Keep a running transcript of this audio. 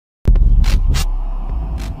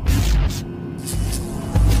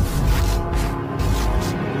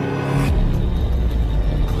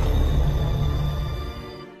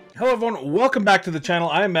Hello everyone, welcome back to the channel.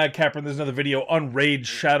 I am Mad Capper and there's another video on Raid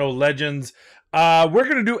Shadow Legends. We're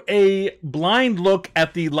going to do a blind look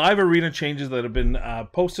at the live arena changes that have been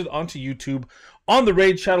posted onto YouTube on the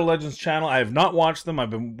Raid Shadow Legends channel. I have not watched them.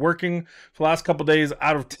 I've been working for the last couple days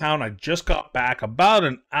out of town. I just got back about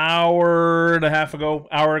an hour and a half ago,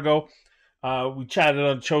 we chatted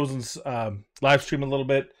on Chosen's live stream a little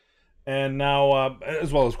bit, and now,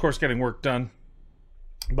 as well as, of course, getting work done.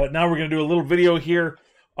 But now we're going to do a little video here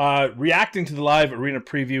reacting to the live arena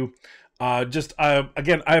preview.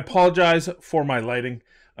 Again, I apologize for my lighting.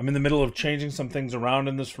 I'm in the middle of changing some things around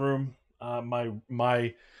in this room,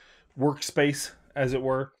 my workspace, as it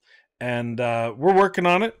were. And we're working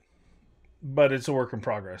on it, but it's a work in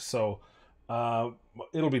progress. So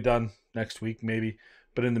it'll be done next week, maybe.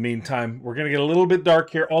 But in the meantime, we're going to get a little bit dark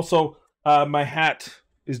here. Also, my hat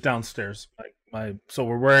is downstairs. So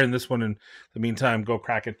we're wearing this one in the meantime. Go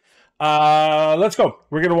crack it. Let's go.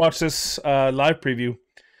 We're gonna watch this live preview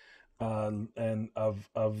and of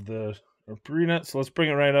the arena. So let's bring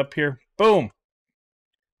it right up here. Boom.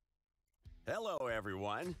 Hello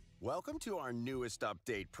everyone. Welcome to our newest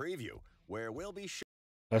update preview, where we'll be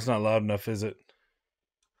That's not loud enough, is it?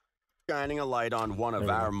 Shining a light on one of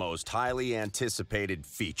our most highly anticipated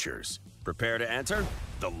features. Prepare to enter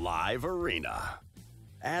the live arena.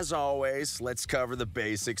 As always, let's cover the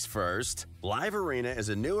basics first. Live Arena is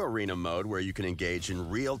a new arena mode where you can engage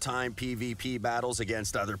in real-time PvP battles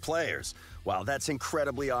against other players. While that's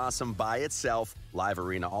incredibly awesome by itself, Live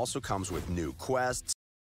Arena also comes with new quests.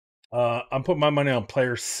 I'm putting my money on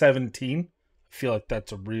player 17. I feel like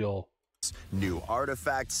that's a real... New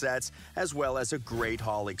artifact sets, as well as a Great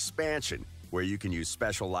Hall expansion, where you can use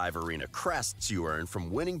special Live Arena crests you earn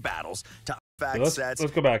from winning battles to artifact sets.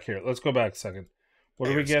 Let's go back here. Let's go back a second. What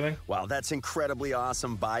are we getting? While that's incredibly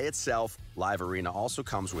awesome by itself, Live Arena also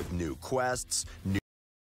comes with new quests,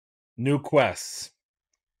 new quests.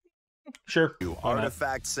 Sure. New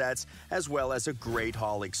artifact sets, as well as a Great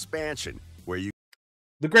Hall expansion, where you...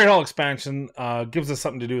 The Great Hall expansion gives us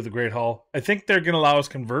something to do with the Great Hall. I think they're going to allow us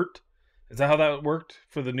convert. Is that how that worked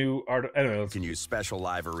for the new art? Anyway, you can use special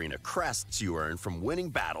Live Arena crests you earn from winning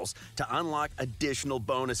battles to unlock additional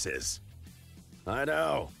bonuses. I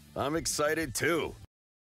know. I'm excited too.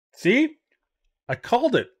 See? I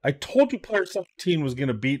called it. I told you player 17 was going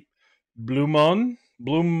to beat Blumen.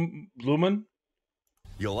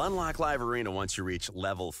 You'll unlock Live Arena once you reach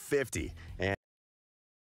level 50. And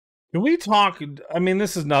can we talk? I mean,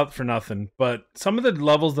 this is not for nothing, but some of the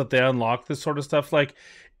levels that they unlock, this sort of stuff, like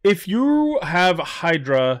if you have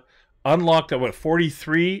Hydra unlocked at what,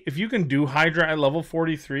 43? If you can do Hydra at level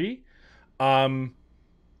 43,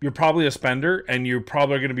 you're probably a spender, and you're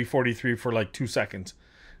probably going to be 43 for like 2 seconds.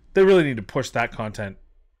 They really need to push that content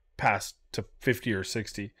past to 50 or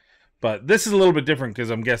 60. But this is a little bit different because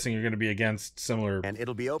I'm guessing you're going to be against similar... And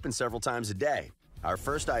it'll be open several times a day. Our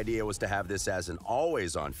first idea was to have this as an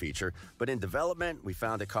always-on feature, but in development, we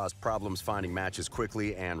found it caused problems finding matches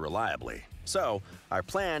quickly and reliably. So, our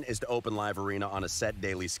plan is to open Live Arena on a set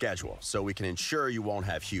daily schedule, so we can ensure you won't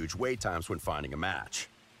have huge wait times when finding a match.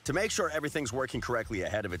 To make sure everything's working correctly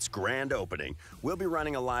ahead of its grand opening, we'll be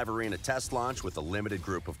running a Live Arena test launch with a limited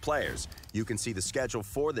group of players. You can see the schedule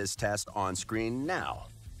for this test on screen now.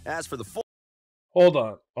 As for the full... Hold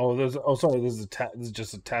on. Sorry, this is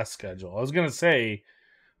just a test schedule. I was going to say,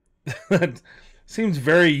 that seems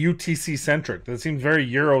very UTC-centric. That seems very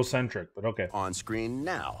Euro-centric, but okay. On screen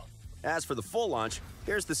now. As for the full launch,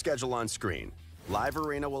 here's the schedule on screen. Live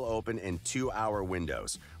Arena will open in 2-hour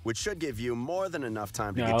windows, which should give you more than enough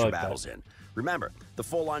time to get your battles in. Remember, the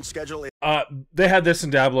full launch schedule is... They had this in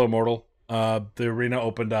Diablo Immortal. The arena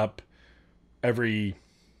opened up every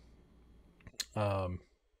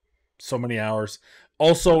so many hours.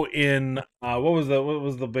 Also in what was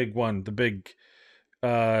the big one? The big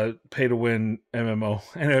pay to win MMO,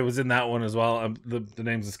 and it was in that one as well. The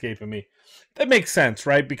name's escaping me. That makes sense,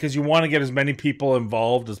 right? Because you want to get as many people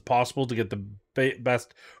involved as possible to get the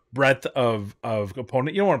best breadth of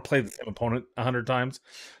opponent. You don't want to play the same opponent 100 times.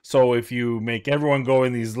 So if you make everyone go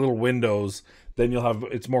in these little windows, then you'll have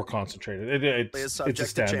it's more concentrated. It's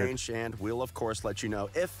subject to change, and we'll of course let you know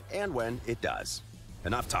if and when it does.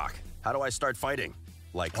 Enough talk. How do I start fighting?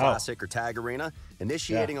 Like Classic or Tag Arena,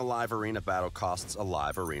 initiating a Live Arena battle costs a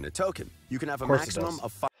Live Arena token. You can have a maximum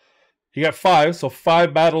of 5. You got 5, so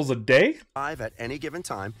 5 battles a day? 5 at any given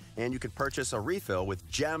time, and you can purchase a refill with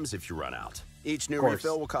gems if you run out. Each new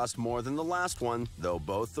refill will cost more than the last one, though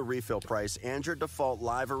both the refill price and your default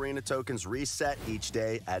Live Arena tokens reset each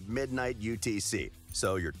day at midnight UTC.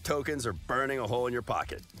 So your tokens are burning a hole in your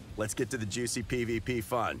pocket. Let's get to the juicy PvP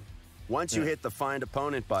fun. Once you hit the Find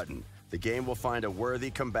Opponent button, The game will find a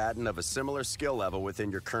worthy combatant of a similar skill level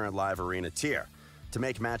within your current live arena tier. To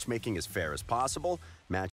make matchmaking as fair as possible,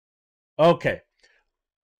 Okay.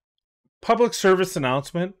 Public service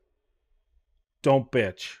announcement. Don't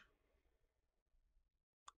bitch.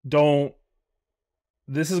 Don't.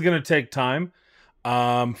 This is going to take time.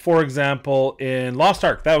 For example, in Lost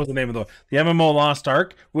Ark, that was the name of the MMO Lost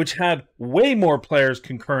Ark, which had way more players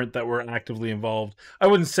concurrent that were actively involved. I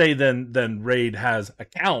wouldn't say than Raid has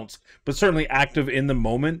accounts, but certainly active in the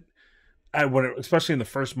moment, especially in the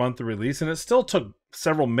first month of release. And it still took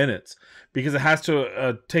several minutes because it has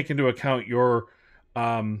to take into account your,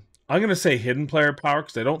 I'm going to say hidden player power,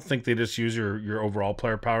 because I don't think they just use your overall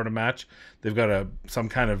player power to match. They've got some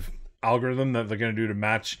kind of algorithm that they're going to do to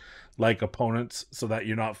match like opponents so that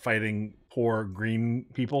you're not fighting poor green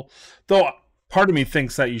people. Though part of me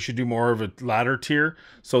thinks that you should do more of a ladder tier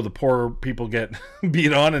so the poor people get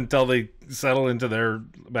beat on until they settle into their...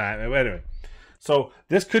 Anyway, so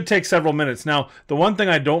this could take several minutes. Now, the one thing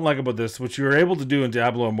I don't like about this, which you were able to do in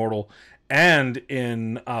Diablo Immortal and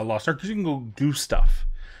in Lost Ark, because you can go do stuff.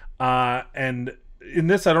 And in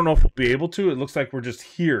this, I don't know if we'll be able to. It looks like we're just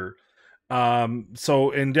here.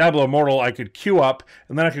 So in Diablo Immortal, I could queue up,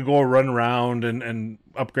 and then I could go run around and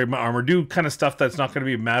upgrade my armor, do kind of stuff that's not going to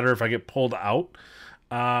be a matter if I get pulled out.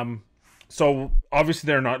 So obviously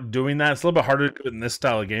they're not doing that. It's a little bit harder to do it in this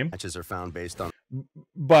style of game. matches are found based on...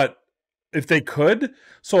 But if they could,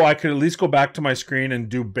 so I could at least go back to my screen and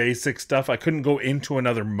do basic stuff. I couldn't go into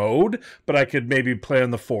another mode, but I could maybe play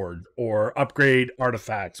on the Forge or upgrade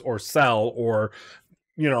artifacts or sell or,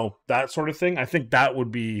 that sort of thing. I think that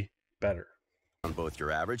would be better on both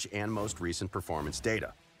your average and most recent performance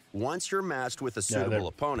data. Once you're matched with a suitable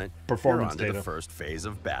opponent, you're on to the first phase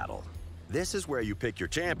of battle. This is where you pick your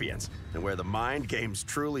champions and where the mind games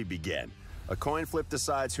truly begin. A coin flip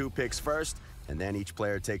decides who picks first, and then each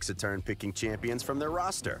player takes a turn picking champions from their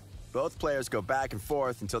roster. Both players go back and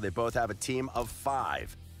forth until they both have a team of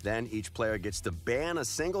 5. Then each player gets to ban a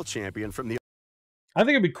single champion from the... I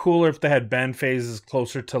think it'd be cooler if they had ban phases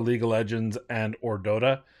closer to League of Legends and or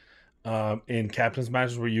Dota. In captain's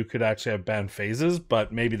matches where you could actually have ban phases,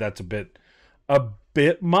 but maybe that's a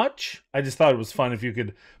bit much. I just thought it was fun if you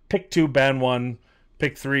could pick 2, ban 1,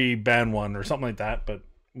 pick 3, ban 1, or something like that, but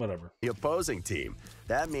whatever. The opposing team.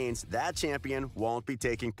 That means that champion won't be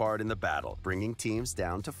taking part in the battle, bringing teams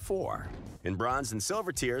down to 4. In bronze and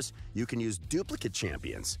silver tiers, you can use duplicate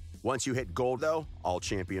champions. Once you hit gold, though, all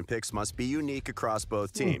champion picks must be unique across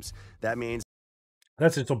both teams. That means...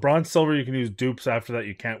 That's it. So bronze, silver, you can use dupes. After that,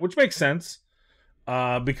 you can't, which makes sense.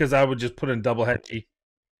 Because I would just put in double Hedgie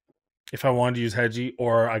if I wanted to use Hedgie,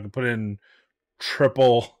 or I could put in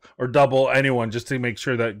triple or double anyone just to make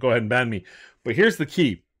sure that go ahead and ban me. But here's the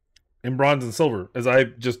key in bronze and silver, as I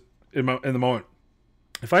just in the moment,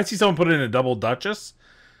 if I see someone put in a double Duchess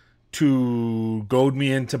to goad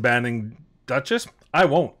me into banning Duchess, I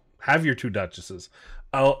won't have your 2 Duchesses.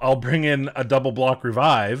 I'll bring in a double block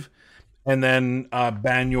revive. And then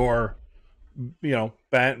ban your,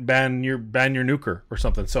 ban your nuker or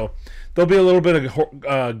something. So there'll be a little bit of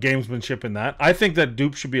gamesmanship in that. I think that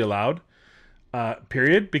dupe should be allowed,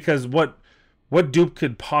 period. Because what dupe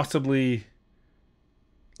could possibly,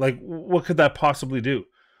 what could that possibly do?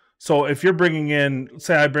 So if you're bringing in,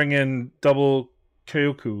 say I bring in double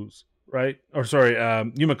Kyokus, right? Or sorry,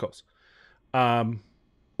 Yumikos.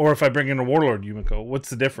 Or if I bring in a Warlord Yumiko,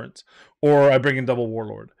 what's the difference? Or I bring in double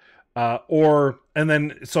Warlord. The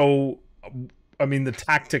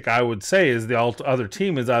tactic I would say is the other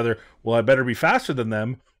team is either, well, I better be faster than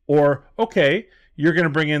them, or, okay, you're going to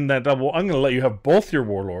bring in that double, I'm going to let you have both your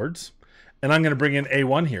Warlords, and I'm going to bring in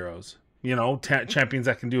A1 heroes, champions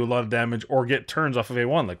that can do a lot of damage or get turns off of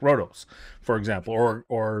A1, like Rotos, for example,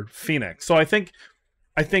 or Phoenix. So I think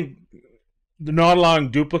not allowing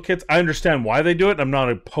duplicates, I understand why they do it, I'm not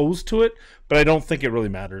opposed to it, but I don't think it really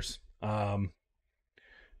matters.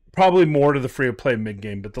 Probably more to the free-to-play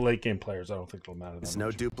mid-game, but the late-game players, I don't think it'll matter that much.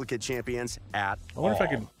 No duplicate champions at all. I wonder if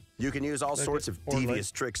I could... You can use all sorts of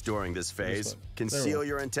devious tricks during this phase. Conceal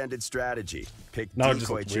your intended strategy. Pick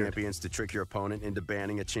decoy champions to trick your opponent into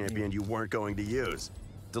banning a champion you weren't going to use.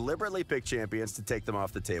 Deliberately pick champions to take them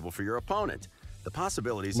off the table for your opponent. The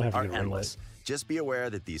possibilities are endless. Just be aware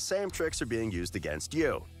that these same tricks are being used against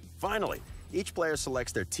you. Finally, each player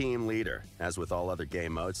selects their team leader. As with all other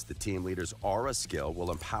game modes, the team leader's aura skill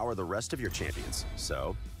will empower the rest of your champions.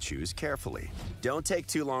 So, choose carefully. Don't take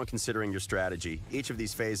too long considering your strategy. Each of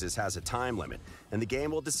these phases has a time limit, and the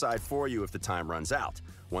game will decide for you if the time runs out.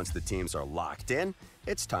 Once the teams are locked in,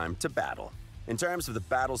 it's time to battle. In terms of the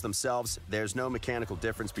battles themselves, there's no mechanical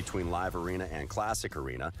difference between Live Arena and Classic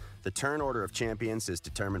Arena. The turn order of champions is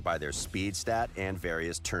determined by their speed stat and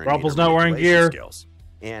various turn Grapple's not wearing gear. skills.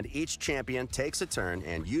 And each champion takes a turn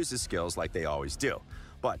and uses skills like they always do.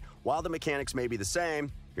 But while the mechanics may be the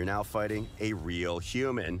same, you're now fighting a real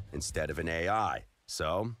human instead of an AI.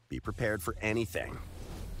 So be prepared for anything.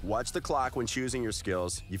 Watch the clock when choosing your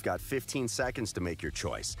skills. You've got 15 seconds to make your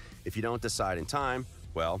choice. If you don't decide in time,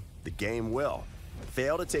 well, the game will.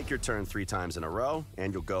 Fail to take your turn 3 times in a row,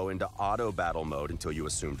 and you'll go into auto battle mode until you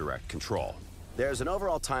assume direct control. There's an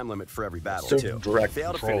overall time limit for every battle, too.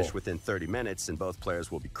 Fail to finish within 30 minutes, and both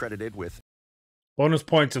players will be credited with bonus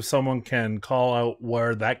points if someone can call out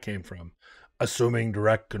where that came from. Assuming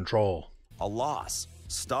direct control. a loss.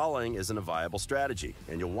 Stalling isn't a viable strategy,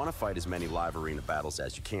 and you'll want to fight as many live arena battles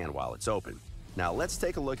as you can while it's open. Now, let's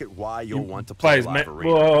take a look at why you'll want to play live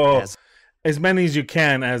arena. As many as you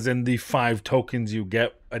can, as in the 5 tokens you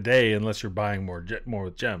get a day, unless you're buying more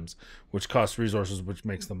with gems, which costs resources, which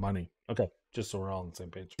makes them money. Okay, just so we're all on the same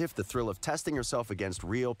page. If the thrill of testing yourself against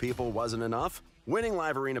real people wasn't enough, winning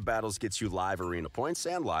live arena battles gets you live arena points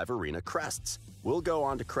and live arena crests. We'll go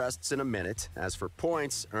on to crests in a minute. As for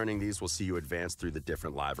points, earning these will see you advance through the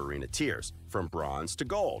different live arena tiers, from bronze to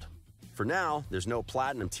gold. For now, there's no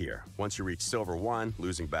platinum tier. Once you reach silver 1,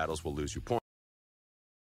 losing battles will lose you points.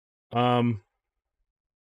 I'm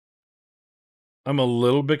a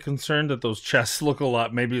little bit concerned that those chests look a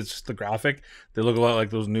lot, maybe it's just the graphic, they look a lot like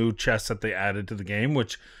those new chests that they added to the game,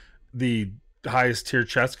 which the highest tier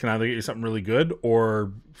chests can either get you something really good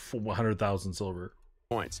or 100,000 silver.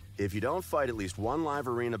 Points. If you don't fight at least 1 live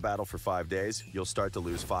arena battle for 5 days, you'll start to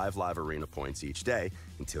lose 5 live arena points each day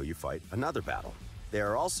until you fight another battle. There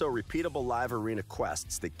are also repeatable live arena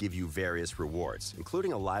quests that give you various rewards,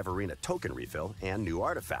 including a live arena token refill and new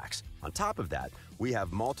artifacts. On top of that, we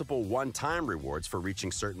have multiple one-time rewards for reaching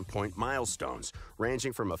certain point milestones,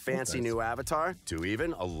 ranging from a fancy new avatar to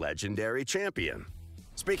even a legendary champion.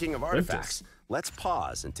 Speaking of artifacts, let's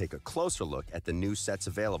pause and take a closer look at the new sets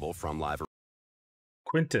available from live.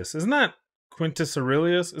 Quintus, isn't that Quintus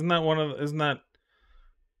Aurelius? Isn't that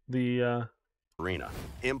the Arena,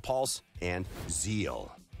 Impulse, and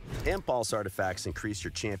Zeal. Impulse artifacts increase your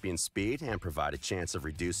champion's speed and provide a chance of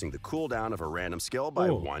reducing the cooldown of a random skill by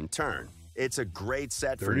 1 turn. It's a great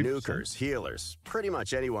set for 30%. nukers, healers, pretty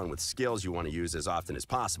much anyone with skills you want to use as often as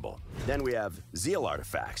possible. Then we have Zeal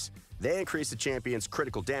artifacts. They increase the champion's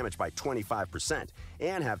critical damage by 25%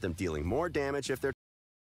 and have them dealing more damage if they're...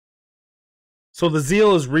 So the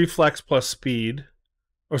Zeal is reflex plus speed.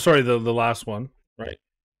 Or sorry, the last one. Right.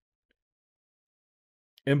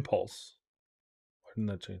 Impulse. Why didn't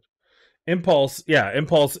that change? Impulse, yeah,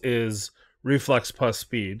 Impulse is reflex plus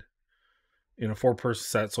speed in a 4-person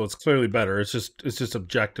set, so it's clearly better. It's just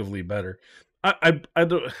objectively better.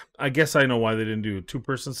 I guess I know why they didn't do a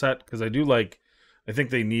 2-person set, because I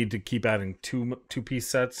think they need to keep adding two-piece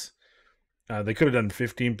sets. They could have done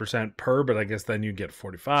 15% per, but I guess then you get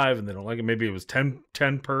 45, and they don't like it. Maybe it was 10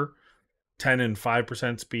 per, 10 and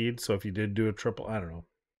 5% speed. So if you did do a triple, I don't know.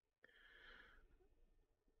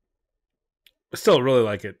 I still really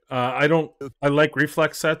like it. I like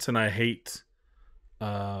reflex sets, and I hate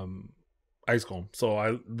Ice Golem.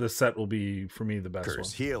 So this set will be, for me, the best one.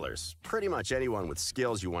 Healers, pretty much anyone with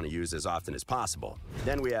skills you want to use as often as possible.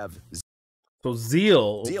 Then we have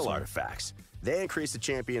Zeal artifacts. They increase the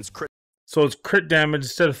champion's crit. So it's crit damage.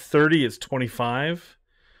 Instead of 30, it's 25.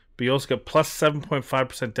 But you also get plus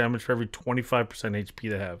 7.5% damage for every 25% HP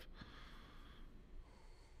they have.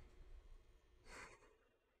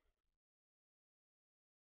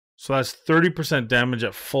 So that's 30% damage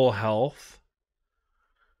at full health.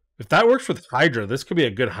 If that works with Hydra, this could be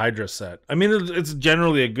a good Hydra set. I mean, it's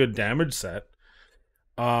generally a good damage set.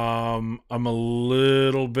 I'm a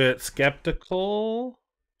little bit skeptical.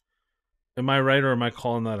 Am I right, or am I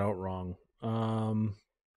calling that out wrong?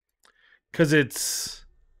 Because it's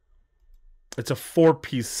a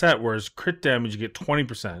 4-piece set, whereas crit damage you get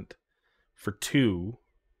 20% for 2.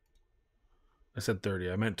 I said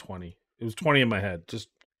 30. I meant 20. It was 20 in my head. Just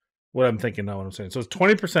what I'm thinking, not what I'm saying. So it's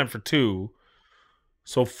 20% for 2.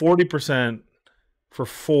 So 40% for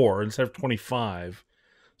 4 instead of 25.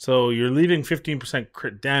 So you're leaving 15%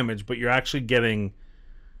 crit damage, but you're actually getting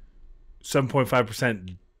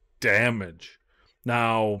 7.5% damage.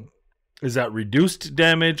 Now, is that reduced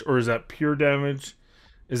damage or is that pure damage?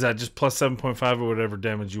 Is that just plus 7.5 or whatever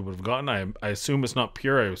damage you would have gotten? I assume it's not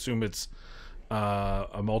pure. I assume it's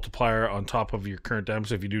a multiplier on top of your current damage.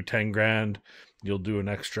 So if you do 10 grand, you'll do an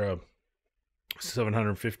extra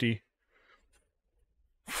 750.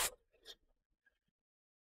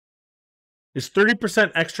 Is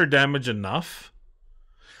 30% extra damage enough?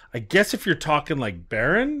 I guess if you're talking like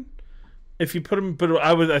Baron, if you put him, but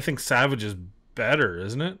I think Savage is better,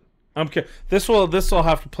 isn't it? This will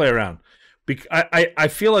have to play around. I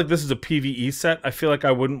feel like this is a PvE set. I feel like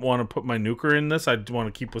I wouldn't want to put my nuker in this. I'd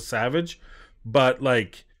want to keep with Savage, but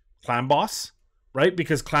like Clan Boss, right?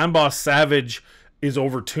 Because Clan Boss Savage is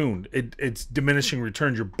overtuned. It's diminishing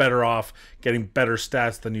returns. You're better off getting better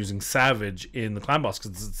stats than using Savage in the Clan Boss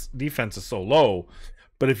because its defense is so low.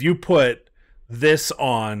 But if you put this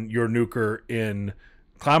on your nuker in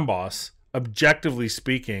Clan Boss, objectively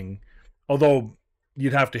speaking, although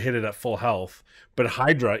you'd have to hit it at full health, but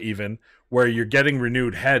Hydra even, where you're getting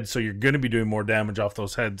renewed heads, so you're going to be doing more damage off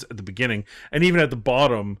those heads at the beginning, and even at the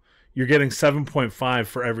bottom, you're getting 7.5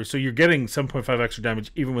 for every, so you're getting 7.5 extra damage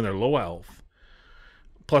even when they're low health,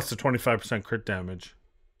 plus the 25% crit damage.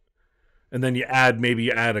 And then you add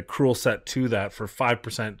a cruel set to that for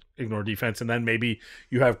 5% ignore defense, and then maybe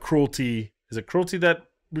you have cruelty. Is it cruelty that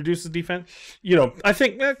reduces defense? You know, I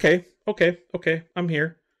think, okay, I'm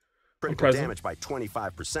here. Critical damage by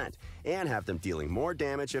 25%, and have them dealing more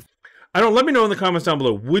damage if... Let me know in the comments down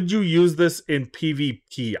below. Would you use this in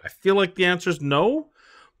PvP? I feel like the answer is no,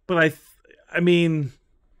 but I mean,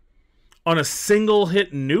 on a single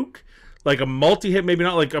hit nuke, like a multi-hit, maybe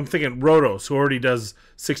not. Like I'm thinking Rotos, who already does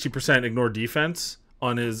 60% ignore defense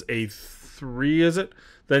on his A3, is it?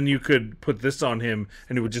 Then you could put this on him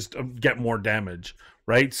and it would just get more damage,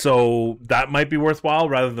 right? So that might be worthwhile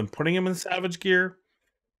rather than putting him in Savage gear.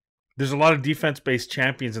 There's a lot of defense-based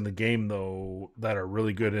champions in the game, though, that are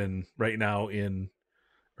really good in right now in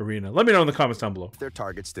Arena. Let me know in the comments down below. If their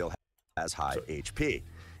target still has high HP,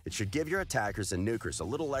 it should give your attackers and nukers a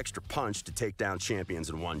little extra punch to take down champions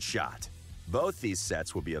in one shot. Both these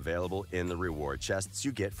sets will be available in the reward chests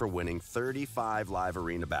you get for winning 35 live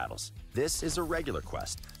arena battles. This is a regular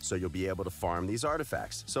quest, so you'll be able to farm these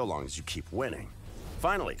artifacts, so long as you keep winning.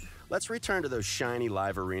 Finally, let's return to those shiny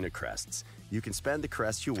live arena crests. You can spend the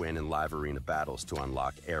crests you win in live arena battles to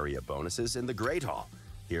unlock area bonuses in the Great Hall.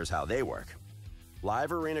 Here's how they work.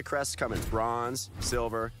 Live arena crests come in bronze,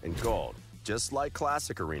 silver, and gold, just like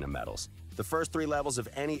classic arena medals. The first 3 levels of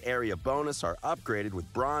any area bonus are upgraded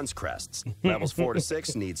with bronze crests. Levels 4 to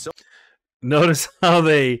 6 need silver. Notice how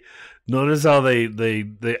they what is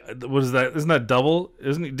that? Isn't that double?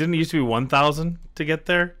 Didn't it used to be 1,000 to get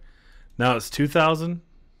there? Now it's 2,000.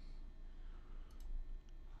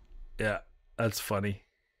 Yeah, that's funny.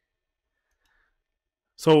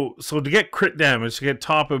 So to get crit damage, to get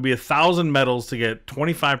top, it would be 1,000 medals to get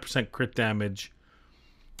 25% crit damage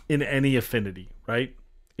in any affinity, right?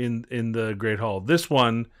 In the Great Hall. This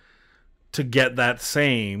one, to get that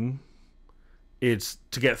same, it's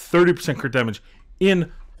to get 30% crit damage.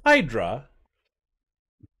 In Hydra,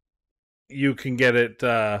 you can get it.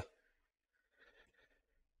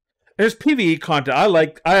 There's PvE content. I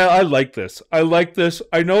like this. I like this.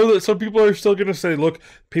 I know that some people are still gonna say, look,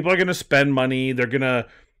 people are gonna spend money. They're gonna,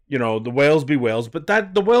 the whales be whales, but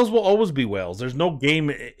the whales will always be whales. There's no game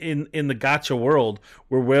in the gacha world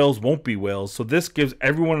where whales won't be whales. So this gives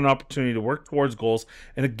everyone an opportunity to work towards goals,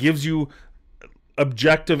 and it gives you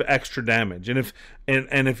objective extra damage.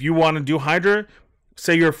 And if you want to do Hydra,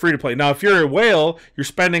 say you're free to play. Now, if you're a whale, you're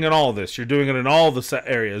spending on all of this. You're doing it in all the set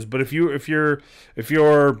areas. But if you're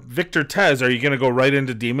Victor Tez, are you going to go right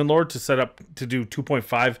into Demon Lord to set up to do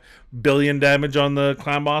 2.5 billion damage on the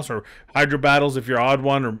clan boss, or Hydra battles if you're odd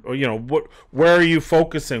one, or where are you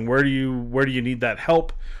focusing? Where do you need that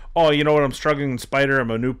help? Oh, you know what? I'm struggling in Spider. I'm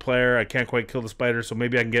a new player. I can't quite kill the Spider, so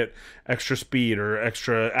maybe I can get extra speed or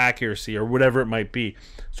extra accuracy or whatever it might be.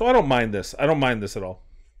 So I don't mind this. I don't mind this at all.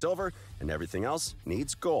 Silver, and everything else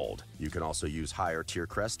needs gold. You can also use higher tier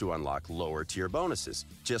crests to unlock lower tier bonuses,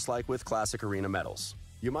 just like with classic arena medals.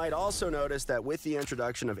 You might also notice that with the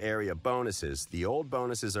introduction of area bonuses, the old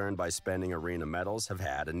bonuses earned by spending arena medals have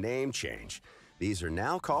had a name change. These are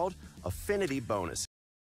now called affinity bonuses.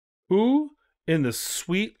 Who in the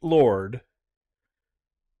sweet Lord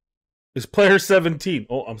is player 17?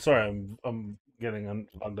 Oh, I'm sorry, I'm getting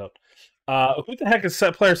unlogged up. Who the heck is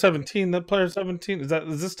player 17? That player 17 is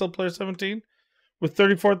this still player 17 with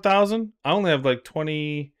 34,000? I only have like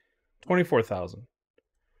 24,000.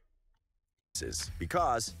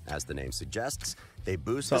 Because, as the name suggests, they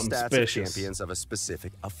boost Something the stats suspicious. of champions of a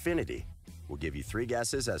specific affinity. We'll give you 3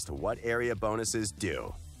 guesses as to what area bonuses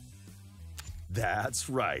do. That's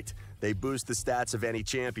right. They boost the stats of any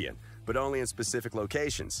champion, but only in specific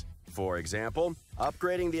locations. For example,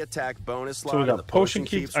 upgrading the attack bonus slot. So we got in the Potion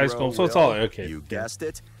Keeps, Ice Golem. So it's all okay. You guessed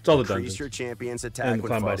it. It's all the increase dungeons. your champion's attack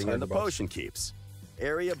when fighting in the Potion Keeps.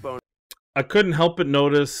 Area bonus. I couldn't help but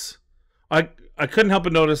notice. I I couldn't help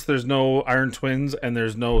but notice there's no Iron Twins and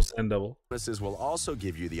there's no Sand Devil. Bonuses will also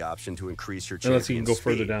give you the option to increase your Unless you champion's can go speed,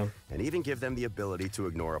 further down. and even give them the ability to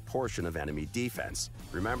ignore a portion of enemy defense.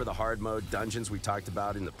 Remember the hard mode dungeons we talked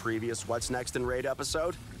about in the previous What's Next in Raid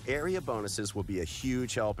episode? Area bonuses will be a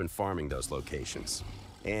huge help in farming those locations.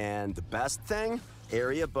 And the best thing?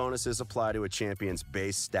 Area bonuses apply to a champion's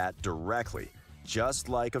base stat directly, just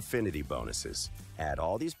like affinity bonuses. Add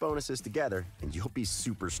all these bonuses together, and you'll be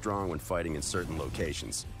super strong when fighting in certain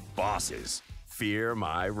locations. Bosses, fear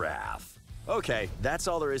my wrath. Okay, that's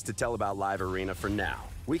all there is to tell about Live Arena for now.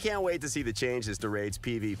 We can't wait to see the changes to Raid's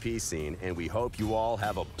PvP scene, and we hope you all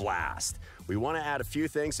have a blast. We want to add a few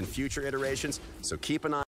things in future iterations, so keep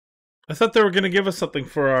an eye. I thought they were going to give us something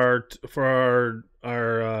for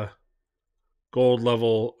our gold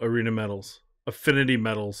level arena medals, affinity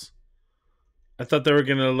medals. I thought they were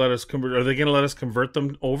going to let us convert. Are they going to let us convert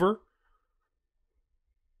them over?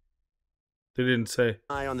 They didn't say.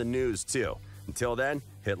 Eye on the news too. Until then,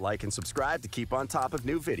 hit like and subscribe to keep on top of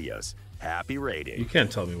new videos. Happy raiding. You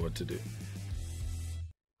can't tell me what to do.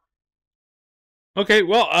 Okay,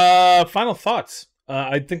 well, final thoughts.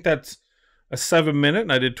 I think that's a 7-minute,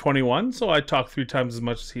 and I did 21, so I talked 3 times as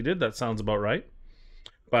much as he did. That sounds about right.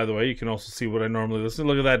 By the way, you can also see what I normally listen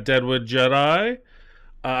to. Look at that Deadwood Jedi.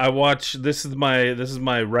 I watch. This is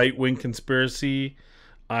my right-wing conspiracy.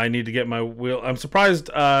 I need to get my wheel. I'm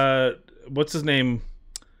surprised. What's his name?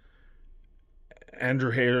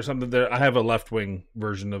 Andrew Hayes or something. There, I have a left-wing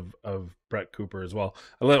version of Brett Cooper as well.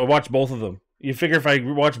 I watch both of them. You figure if I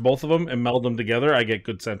watch both of them and meld them together, I get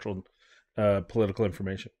good central political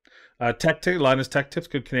information. Tech Tips, Linus Tech Tips,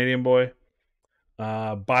 good Canadian boy.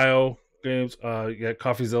 Bio games. Yeah,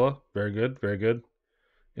 Coffeezilla, very good, very good.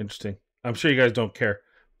 Interesting. I'm sure you guys don't care.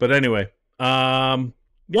 But anyway, yeah,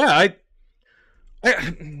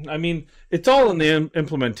 I mean, it's all in the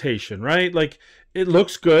implementation, right? Like, it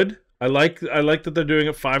looks good. I like that they're doing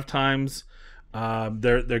it 5 times.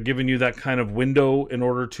 They're giving you that kind of window in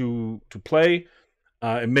order to play.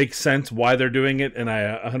 It makes sense why they're doing it, and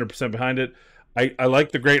I 100% behind it. I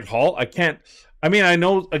like the Great Hall. I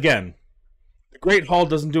know, again, the Great Hall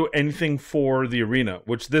doesn't do anything for the arena,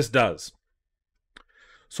 which this does.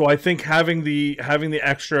 So I think having the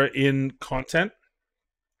extra in content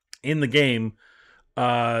in the game,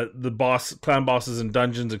 the clan bosses and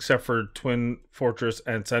dungeons, except for Twin Fortress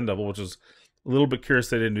and Sand Devil, which is a little bit curious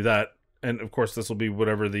they didn't do that. And of course, this will be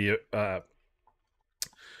whatever the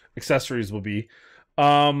accessories will be.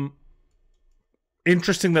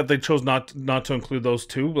 Interesting that they chose not to include those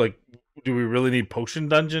two. Like, do we really need potion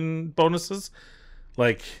dungeon bonuses?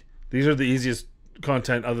 Like, these are the easiest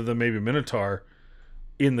content other than maybe Minotaur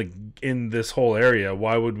in this whole area.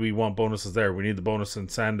 Why would we want bonuses there? We need the bonus in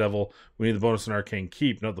Sand Devil. We need the bonus in Arcane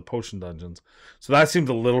Keep, not the potion dungeons. So that seems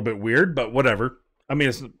a little bit weird, but whatever. I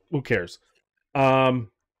mean, who cares?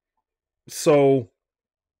 So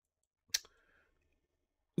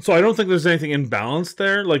I don't think there's anything imbalanced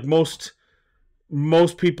there. Like, most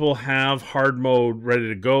people have hard mode ready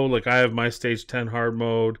to go. Like, I have my stage 10 hard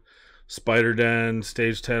mode, Spider Den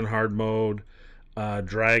stage 10 hard mode,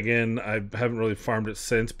 Dragon. I haven't really farmed it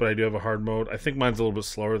since, but I do have a hard mode. I think mine's a little bit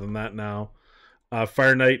slower than that now.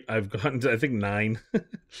 Fire Knight, I've gotten to, I think, 9. I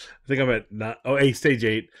think I'm at stage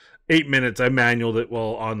 8. 8 minutes. I manualed it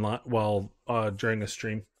while during a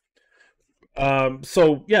stream.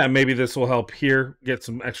 So yeah, maybe this will help here get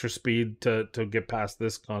some extra speed to get past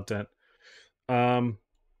this content.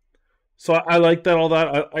 So I like that, all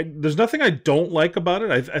that. There's nothing I don't like about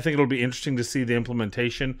it. I think it'll be interesting to see the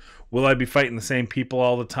implementation. Will I be fighting the same people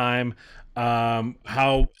all the time?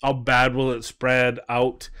 How bad will it spread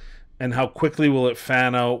out? And how quickly will it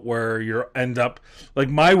fan out where you end up? Like,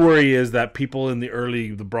 my worry is that people in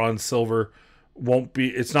the bronze, silver won't be.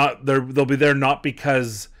 It's not they'll be there not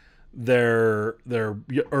because they're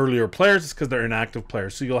earlier players, it's because they're inactive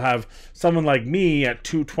players. So you'll have someone like me at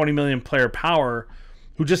 20 million player power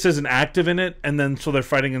who just isn't active in it, and then so they're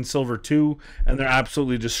fighting in silver 2, and they're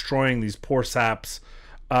absolutely destroying these poor saps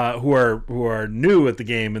who are new at the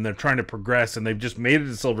game, and they're trying to progress, and they've just made it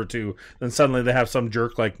to silver 2. Then suddenly they have some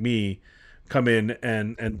jerk like me come in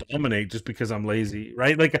and dominate just because I'm lazy,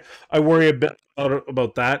 right? Like, I worry a bit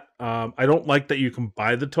about that. I don't like that you can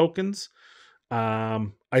buy the tokens.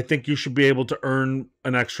 I think you should be able to earn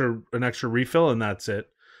an extra refill, and that's it.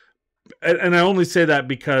 And I only say that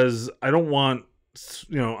because I don't want,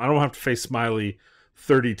 I don't have to face Smiley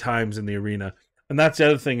 30 times in the arena. And that's the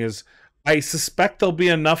other thing is, I suspect there'll be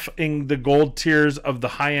enough in the gold tiers of the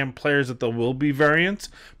high-end players that there will be variants,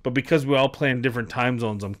 but because we all play in different time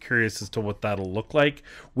zones, I'm curious as to what that'll look like.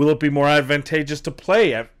 Will it be more advantageous to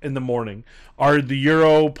play in the morning? Are the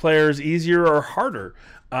Euro players easier or harder?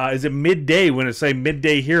 Is it midday when it's say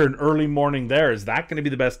midday here and early morning there? Is that going to be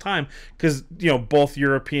the best time? Because both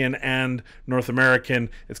European and North American,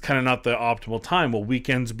 it's kind of not the optimal time. Will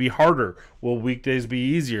weekends be harder? Will weekdays be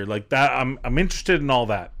easier? Like that, I'm interested in all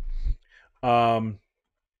that. Um,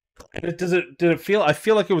 and did it feel? I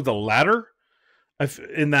feel like it was the latter.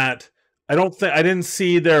 In that I didn't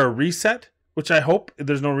see there a reset, which I hope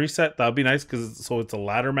there's no reset. That'd be nice because it's a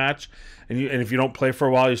ladder match, and if you don't play for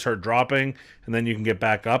a while, you start dropping, and then you can get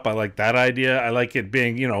back up. I like that idea. I like it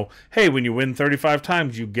being hey, when you win 35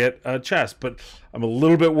 times, you get a chest. But I'm a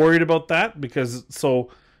little bit worried about that because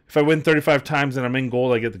if I win 35 times and I'm in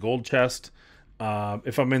gold, I get the gold chest.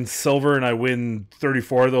 If I'm in silver and I win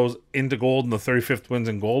 34 of those into gold and the 35th wins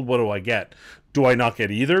in gold, what do I get? Do I not get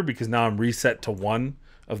either because now I'm reset to one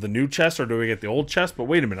of the new chests, or do I get the old chest? But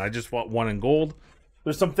wait a minute, I just want one in gold.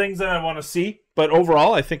 There's some things that I want to see, but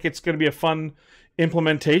overall, I think it's going to be a fun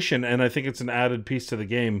implementation, and I think it's an added piece to the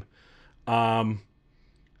game. My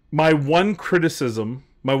one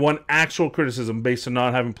actual criticism based on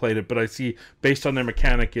not having played it, but I see based on their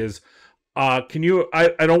mechanic is, I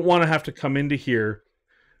don't want to have to come into here.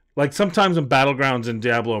 Like sometimes in Battlegrounds in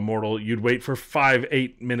Diablo Immortal, you'd wait for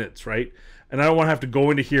 5-8 minutes, right? And I don't want to have to go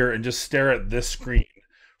into here and just stare at this screen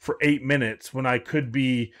for 8 minutes when I could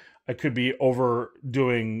be over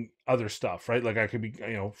doing other stuff, right? Like I could be,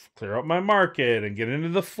 clear up my market and get into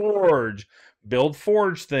the forge, build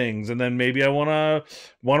forge things, and then maybe I want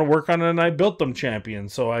to work on an I built them champion,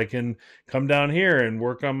 so I can come down here and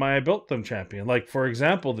work on my I built them champion. Like for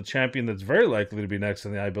example, the champion that's very likely to be next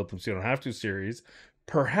in the I built them so you don't have to series,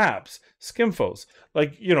 perhaps Skimfos.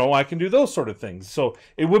 Like I can do those sort of things. So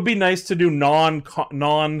it would be nice to do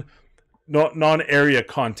non-area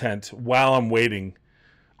content while I'm waiting.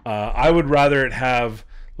 I would rather it have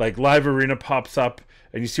like live arena pops up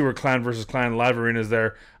and you see where clan versus clan live arena is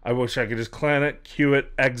there. I wish I could just clan it, queue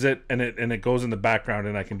it, exit, and it goes in the background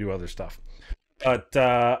and I can do other stuff. But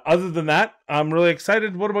other than that, I'm really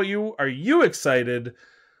excited. What about you? Are you excited?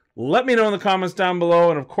 Let me know in the comments down below.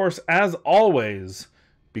 And of course, as always,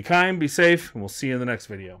 be kind, be safe, and we'll see you in the next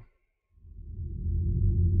video.